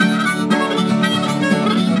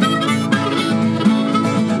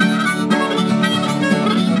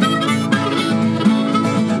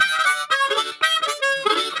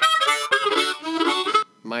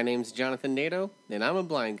name's Jonathan Nato, and I'm a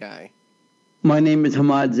blind guy. My name is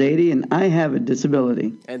Hamad Zaidi, and I have a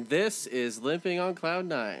disability. And this is Limping on Cloud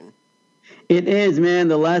 9. It is, man.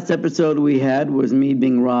 The last episode we had was me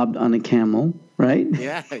being robbed on a camel, right?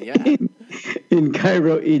 Yeah. in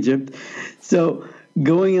Cairo, Egypt. So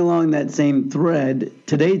going along that same thread,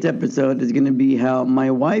 today's episode is going to be how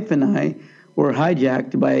my wife and I were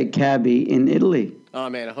hijacked by a cabbie in Italy. Oh,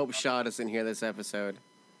 man, I hope Shaw doesn't hear this episode.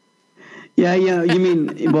 Yeah, you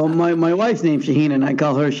mean, well, my wife's name's Shaheen, and I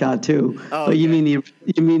call her Shah too. Oh, but okay. you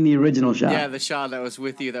mean the original Shah. Yeah, the Shaw that was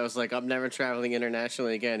with you that was like, I'm never traveling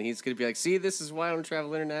internationally again. He's going to be like, see, this is why I don't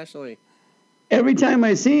travel internationally. Every time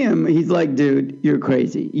I see him, he's like, dude, you're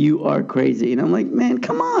crazy. You are crazy. And I'm like, man,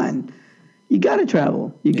 come on. You got to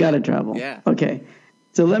travel. You got to travel. Yeah. Okay.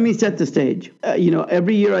 So let me set the stage.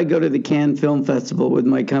 Every year I go to the Cannes Film Festival with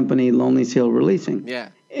my company, Lonely Seal Releasing. Yeah.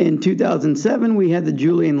 In 2007, we had the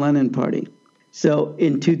Julian Lennon party. So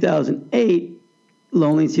in 2008,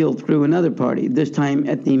 Lonely Seal threw another party, this time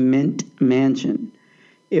at the Mint Mansion.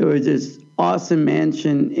 It was this awesome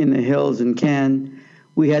mansion in the hills in Cannes.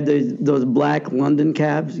 We had those black London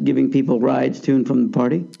cabs giving people rides to and from the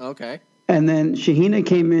party. Okay. And then Shahina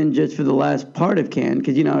came in just for the last part of Cannes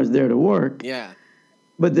because, I was there to work. Yeah.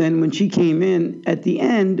 But then when she came in, at the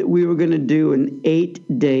end, we were going to do an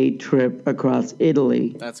 8-day trip across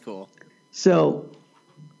Italy. That's cool. So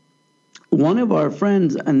one of our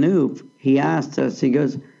friends, Anoop, he asked us, he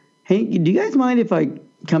goes, hey, do you guys mind if I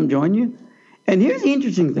come join you? And here's the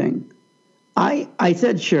interesting thing. I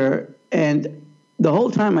said sure, and the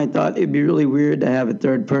whole time I thought it'd be really weird to have a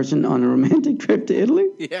third person on a romantic trip to Italy.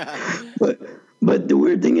 Yeah. But the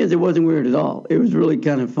weird thing is it wasn't weird at all. It was really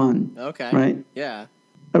kind of fun. Okay. Right? Yeah.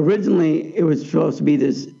 Originally, it was supposed to be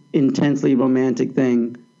this intensely romantic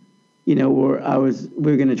thing, where we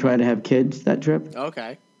were going to try to have kids that trip.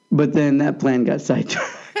 Okay. But then that plan got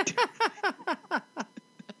sidetracked.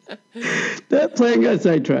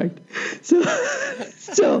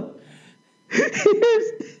 So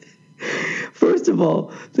first of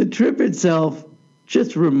all, the trip itself,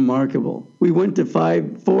 just remarkable. We went to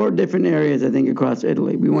 4 different areas, I think, across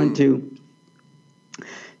Italy. We went to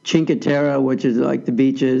Cinque Terre, which is like the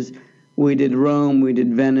beaches. We did Rome, we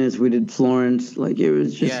did Venice, we did Florence. Like, it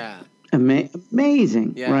was just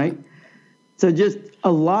amazing, right? So just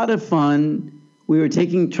a lot of fun. We were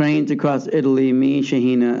taking trains across Italy, me,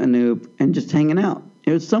 Shahina, Anoop, and just hanging out.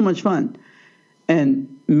 It was so much fun.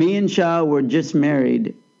 And me and Shah were just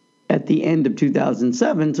married at the end of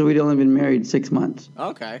 2007, so we'd only been married 6 months.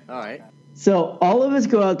 Okay, all right. So all of us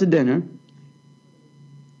go out to dinner.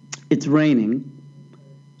 It's raining.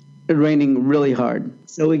 It's raining really hard.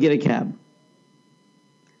 So we get a cab.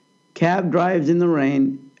 Cab drives in the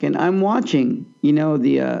rain, and I'm watching,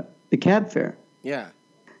 the cab fare. Yeah.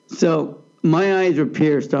 So my eyes were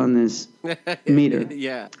pierced on this meter.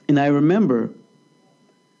 Yeah. And I remember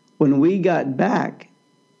when we got back,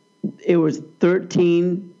 it was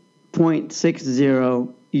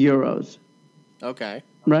 13.60 euros. Okay.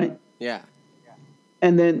 Right? Yeah.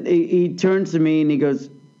 And then he turns to me and he goes,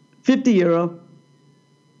 50 euro.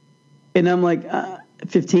 And I'm like,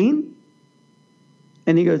 15?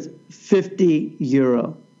 And he goes, 50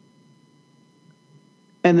 euro.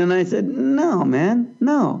 And then I said, no, man,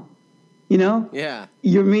 no. Yeah.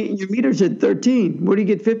 Your meter said 13. Where do you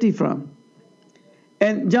get 50 from?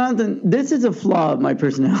 And Jonathan, this is a flaw of my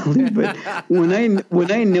personality, but when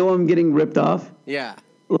I know I'm getting ripped off,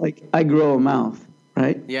 like, I grow a mouth,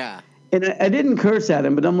 right? Yeah. And I didn't curse at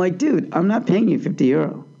him, but I'm like, dude, I'm not paying you 50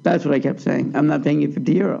 euro. That's what I kept saying. I'm not paying you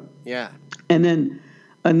 50 euro. Yeah. And then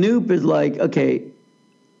Anoop is like, okay,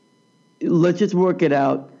 let's just work it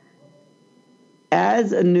out.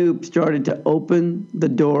 As Anoop started to open the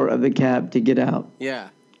door of the cab to get out,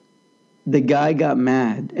 the guy got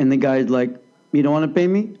mad, and the guy's like, you don't want to pay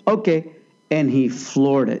me? Okay. And he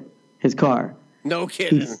floored his car. No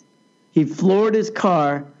kidding. He floored his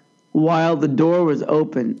car while the door was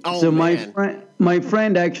open. Oh, so man. my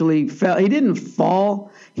friend actually fell. He didn't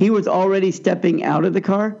fall. He was already stepping out of the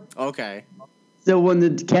car. Okay. So when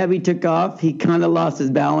the cabbie took off, he kind of lost his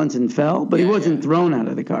balance and fell, but he wasn't thrown out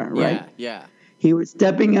of the car, right? Yeah. He was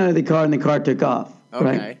stepping out of the car, and the car took off.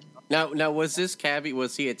 Okay. Right? Now, was this cabbie,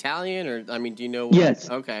 was he Italian, or, I mean, do you know what? Yes.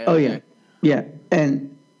 Okay. Oh, yeah. Yeah.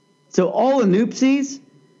 And so all Anoop sees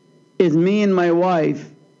is me and my wife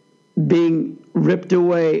being ripped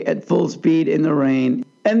away at full speed in the rain.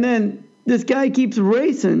 And then this guy keeps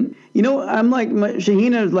racing. I'm like,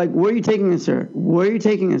 Shahina is like, where are you taking us, sir? Where are you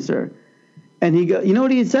taking us, sir? And he goes, you know what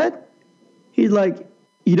he said? He's like,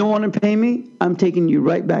 you don't want to pay me? I'm taking you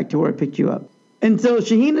right back to where I picked you up. And so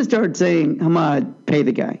Shahina started saying, Hamad, pay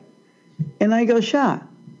the guy. And I go, Shah,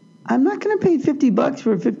 I'm not going to pay $50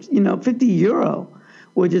 for 50 euro,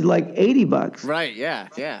 which is like $80 Right. Yeah.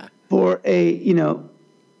 Yeah. for a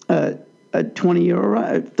 20 euro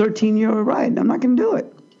ride, 13 euro ride. I'm not going to do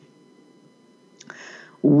it.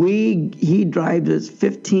 He drives us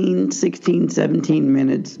 15, 16, 17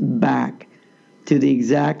 minutes back to the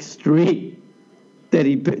exact street that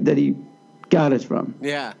he got us from.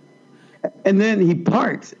 Yeah. And then he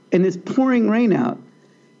parks, and it's pouring rain out.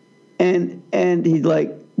 And he's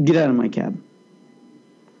like, get out of my cab.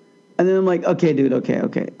 And then I'm like, okay, dude,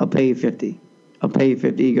 okay. I'll pay you 50. I'll pay you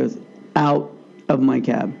 50. He goes, out of my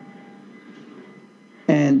cab.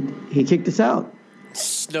 And he kicked us out.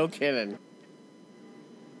 No kidding.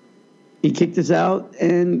 He kicked us out,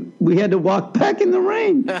 and we had to walk back in the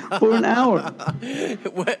rain for an hour.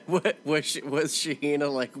 What was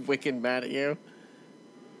Shahina like wicked mad at you?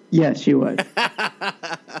 Yes, she was.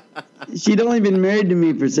 She'd only been married to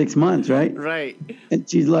me for 6 months, right? Right. And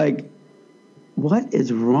she's like, what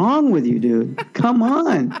is wrong with you, dude? Come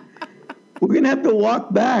on. We're going to have to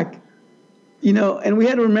walk back. And we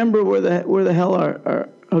had to remember where the hell our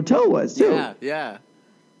hotel was, too. Yeah, yeah.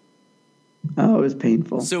 Oh, it was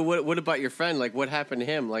painful. So what about your friend? Like, what happened to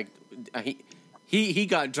him? Like, he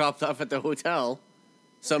got dropped off at the hotel.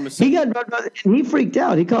 He got dropped off, and he freaked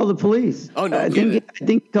out. He called the police. Oh, no, I think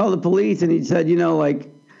he called the police, and he said,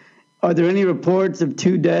 are there any reports of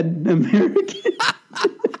 2 dead Americans?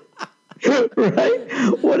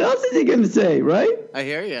 Right? What else is he going to say, right? I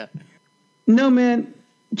hear you. No, man,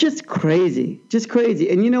 just crazy.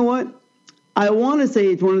 And you know what? I want to say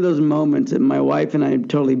it's one of those moments that my wife and I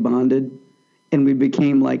totally bonded, and we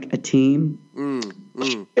became like a team.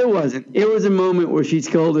 It wasn't. It was a moment where she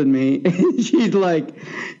scolded me, and she's like,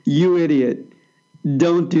 you idiot.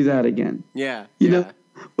 Don't do that again. Yeah. You know,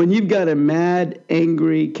 when you've got a mad,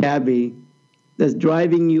 angry cabbie that's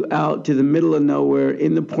driving you out to the middle of nowhere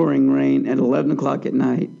in the pouring rain at 11 o'clock at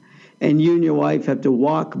night, and you and your wife have to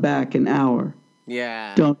walk back an hour.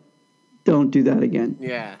 Yeah. Don't do that again.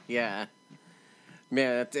 Yeah, yeah.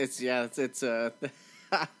 Man, it's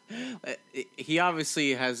he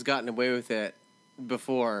obviously has gotten away with it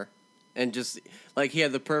before, and just like he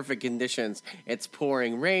had the perfect conditions. It's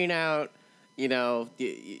pouring rain out. You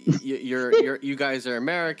guys are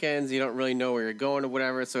Americans. You don't really know where you're going or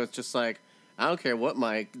whatever. So it's just like, I don't care what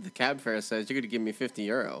the cab fare says. You're going to give me 50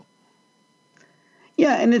 euro.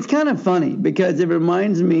 Yeah, and it's kind of funny because it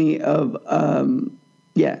reminds me of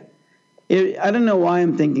I don't know why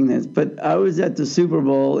I'm thinking this, but I was at the Super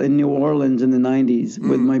Bowl in New Orleans in the 90s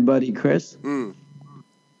with my buddy Chris.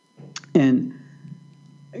 And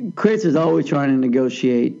Chris is always trying to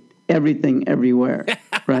negotiate everything everywhere,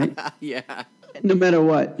 right? Yeah. No matter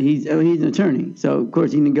what. He's an attorney, so of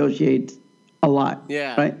course he negotiates a lot.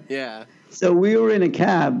 Yeah. Right? Yeah. So we were in a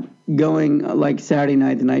cab going like Saturday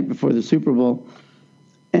night, the night before the Super Bowl,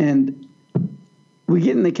 and we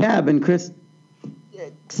get in the cab, and Chris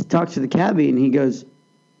talks to the cabbie, and he goes,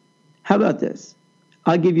 how about this?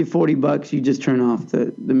 I'll give you $40. You just turn off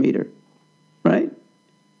the meter. Right?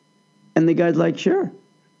 And the guy's like, sure.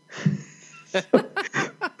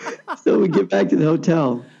 So we get back to the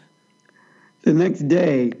hotel. The next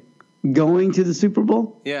day, going to the Super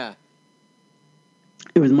Bowl. Yeah.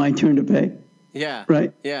 It was my turn to pay. Yeah.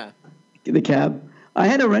 Right? Yeah. The cab. I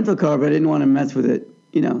had a rental car, but I didn't want to mess with it,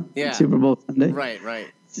 Yeah. Super Bowl Sunday.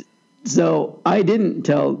 Right. So I didn't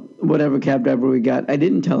tell whatever cab driver we got, I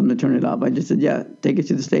didn't tell him to turn it off. I just said, yeah, take it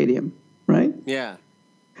to the stadium. Right? Yeah.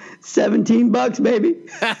 $17, baby.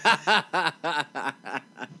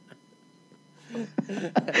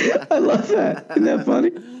 I love that. Isn't that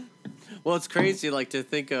funny? Well, it's crazy, like, to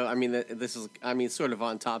think of, this is, sort of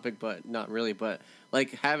on topic, but not really, but,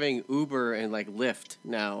 like, having Uber and, like, Lyft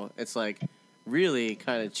now, it's, like, really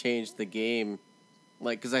kind of changed the game.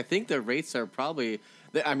 Like, because I think the rates are probably,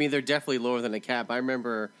 they're definitely lower than a cab. I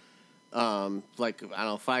remember, 5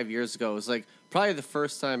 years ago, it was, like, probably the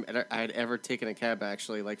first time I had ever taken a cab,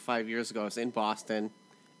 actually, like, 5 years ago. I was in Boston,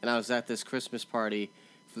 and I was at this Christmas party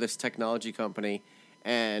for this technology company,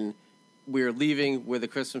 and we were leaving where the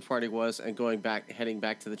Christmas party was and heading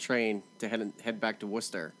back to the train to head back to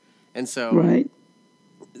Worcester. And so, right.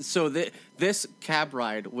 So this cab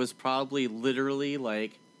ride was probably literally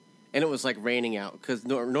like, and it was like raining out because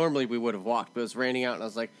normally we would have walked, but it was raining out, and I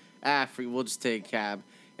was like, we'll just take a cab.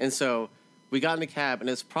 And so we got in a cab, and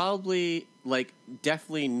it's probably like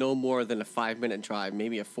definitely no more than a 5-minute drive,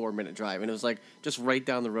 maybe a 4-minute drive, and it was like just right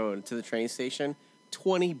down the road to the train station,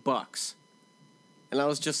 $20. And I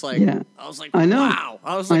was just like, yeah. I was like, I know. wow.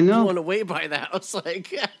 I was like blown away by that. I was like,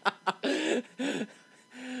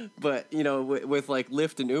 But with like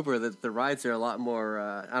Lyft and Uber, the rides are a lot more.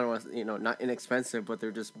 I don't want not inexpensive, but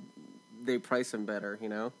they price them better.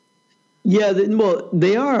 Yeah, well,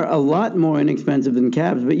 they are a lot more inexpensive than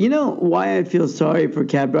cabs. But you know why I feel sorry for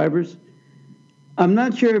cab drivers? I'm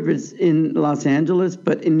not sure if it's in Los Angeles,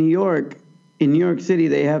 but in New York City,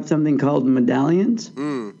 they have something called medallions.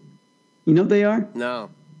 Mm. You know what they are?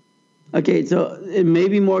 No. Okay, so it may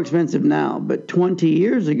be more expensive now, but 20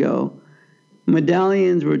 years ago,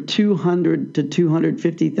 medallions were $200,000 to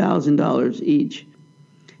 $250,000 each.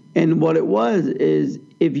 And what it was is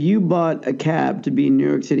if you bought a cab to be a New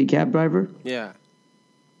York City cab driver, yeah,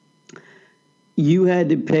 you had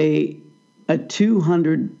to pay a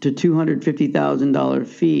 $200,000 to $250,000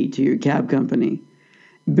 fee to your cab company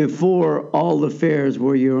before all the fares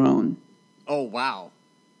were your own. Oh, wow.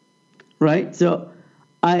 Right? So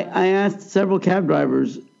I asked several cab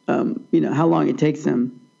drivers, how long it takes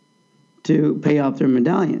them to pay off their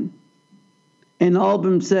medallion. And all of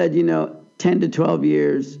them said, 10 to 12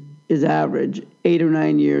 years is average. 8 or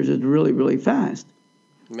 9 years is really, really fast.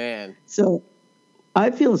 Man. So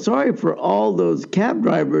I feel sorry for all those cab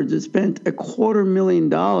drivers that spent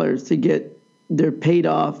 $250,000 to get their paid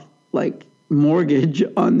off, like, mortgage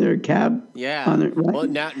on their cab. Yeah. Right? Well,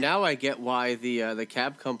 now I get why the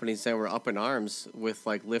cab companies that were up in arms with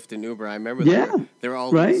like Lyft and Uber. I remember there were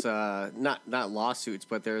all these not lawsuits,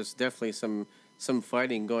 but there's definitely some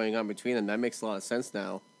fighting going on between them. That makes a lot of sense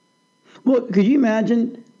now. Well, could you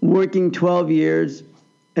imagine working 12 years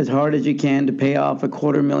as hard as you can to pay off a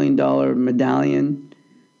 $250,000 medallion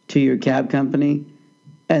to your cab company,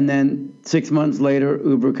 and then 6 months later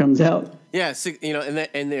Uber comes out? Yeah,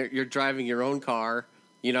 and you're driving your own car.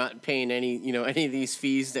 You're not paying any of these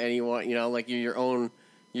fees to anyone. Like you're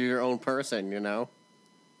your own person. You know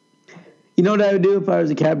what I would do if I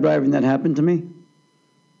was a cab driver and that happened to me?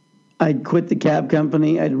 I'd quit the cab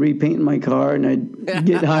company. I'd repaint my car and I'd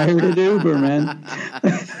get hired at Uber, man.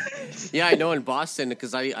 Yeah, I know in Boston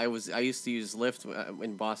because I used to use Lyft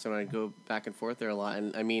in Boston. I'd go back and forth there a lot,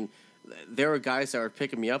 and I mean, there were guys that were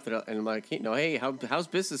picking me up, and I'm like, hey, how's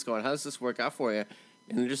business going? How does this work out for you?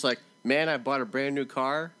 And they're just like, man, I bought a brand new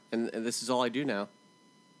car, and this is all I do now.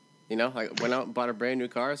 I went out and bought a brand new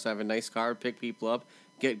car, so I have a nice car, pick people up,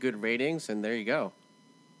 get good ratings, and there you go.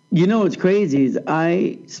 What's crazy is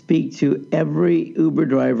I speak to every Uber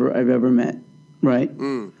driver I've ever met, right?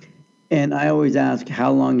 Mm. And I always ask,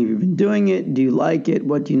 how long have you been doing it? Do you like it?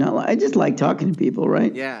 What do you not like? I just like talking to people,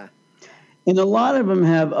 right? Yeah. And a lot of them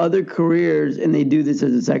have other careers and they do this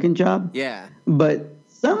as a second job. Yeah. But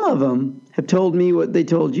some of them have told me what they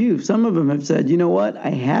told you. Some of them have said, you know what? I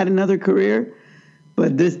had another career,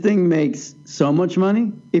 but this thing makes so much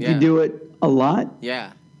money if you do it a lot.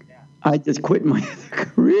 Yeah. I just quit my other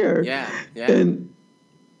career. Yeah. Yeah. And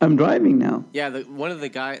I'm driving now. Yeah. One of the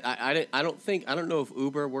guys, I don't know if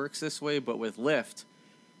Uber works this way, but with Lyft,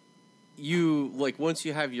 you once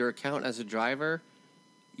you have your account as a driver,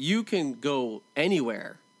 you can go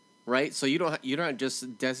anywhere, right? So you're not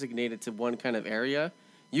just designated to one kind of area.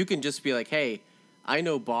 You can just be like, hey, I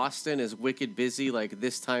know Boston is wicked busy like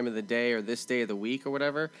this time of the day or this day of the week or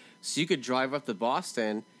whatever. So you could drive up to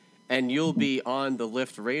Boston and you'll be on the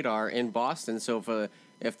Lyft radar in Boston. So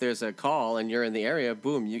if there's a call and you're in the area,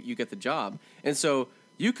 boom, you get the job. And so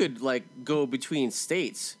you could go between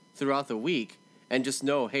states throughout the week and just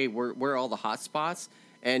know, hey, where are all the hot spots?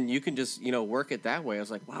 And you can just, work it that way. I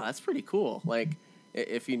was like, wow, that's pretty cool. Like,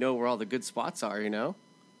 if you know where all the good spots are,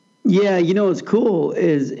 Yeah, what's cool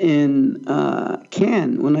is in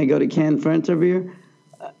Cannes, when I go to Cannes, France every year,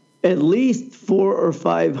 at least 400 or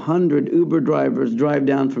 500 Uber drivers drive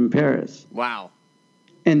down from Paris. Wow.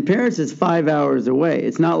 And Paris is 5 hours away.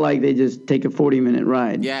 It's not like they just take a 40-minute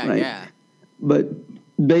ride. Yeah, right? Yeah. But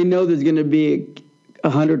they know there's going to be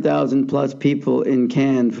 100,000 plus people in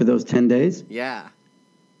Cannes for those 10 days. Yeah.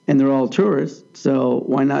 And they're all tourists, so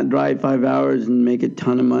why not drive 5 hours and make a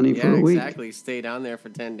ton of money for a week? Yeah, exactly. Stay down there for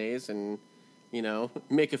 10 days and,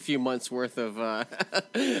 make a few months' worth of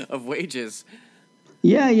of wages.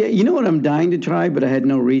 Yeah. You know what I'm dying to try, but I had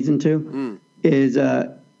no reason to, is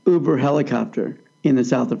Uber helicopter in the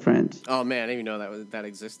south of France. Oh, man, I didn't even know that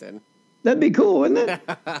existed. That'd be cool, wouldn't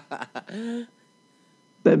it?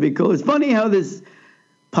 That'd be cool. It's funny how this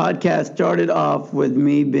podcast started off with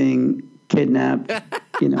me being kidnapped,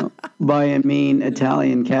 by a mean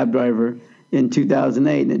Italian cab driver in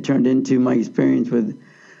 2008, and it turned into my experience with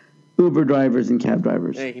Uber drivers and cab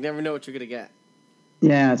drivers. Hey, you never know what you're going to get.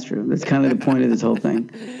 Yeah, that's true. That's kind of the point of this whole thing.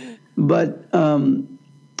 But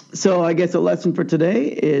so I guess a lesson for today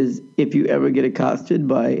is if you ever get accosted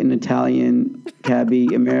by an Italian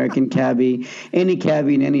cabbie, American cabbie, any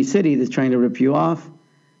cabbie in any city that's trying to rip you off,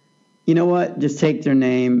 you know what? Just take their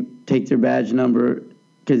name, take their badge number,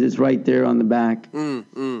 because it's right there on the back.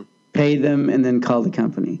 Pay them, and then call the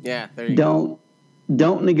company. Yeah, there you go.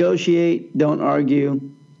 Don't negotiate, don't argue,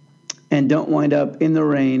 and don't wind up in the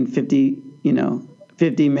rain 50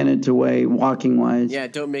 minutes away walking wise. Yeah,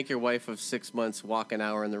 don't make your wife of 6 months walk an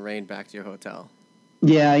hour in the rain back to your hotel.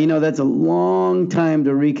 Yeah, that's a long time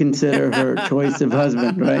to reconsider her choice of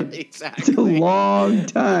husband, right? Exactly. It's a long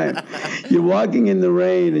time. You're walking in the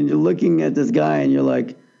rain and you're looking at this guy and you're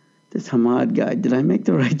like, this Hamad guy, did I make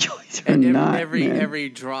the right choice or not? Every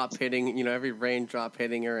drop hitting, every raindrop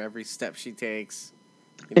hitting her, every step she takes.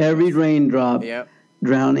 Every raindrop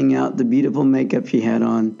drowning out the beautiful makeup she had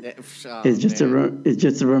on is just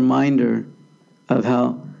a reminder of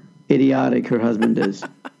how idiotic her husband is.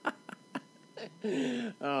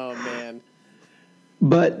 Oh, man.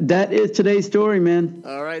 But that is today's story, man.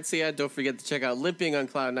 All right, so yeah, don't forget to check out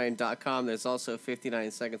limpingoncloud9.com. There's also 59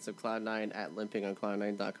 seconds of Cloud9 at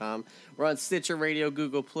limpingoncloud9.com. We're on Stitcher Radio,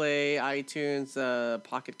 Google Play, iTunes,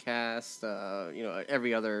 Pocket Cast,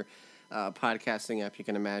 every other podcasting app you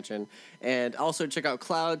can imagine. And also check out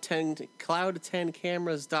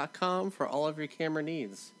cloud10cameras.com for all of your camera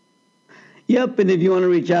needs. Yep, and if you want to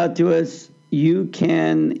reach out to us, you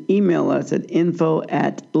can email us at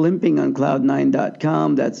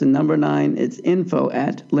info@limpingoncloud9.com. That's the number 9. It's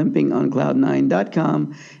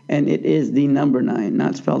info@limpingoncloud9.com, and it is the number 9,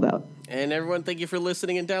 not spelled out. And everyone, thank you for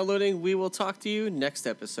listening and downloading. We will talk to you next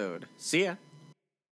episode. See ya.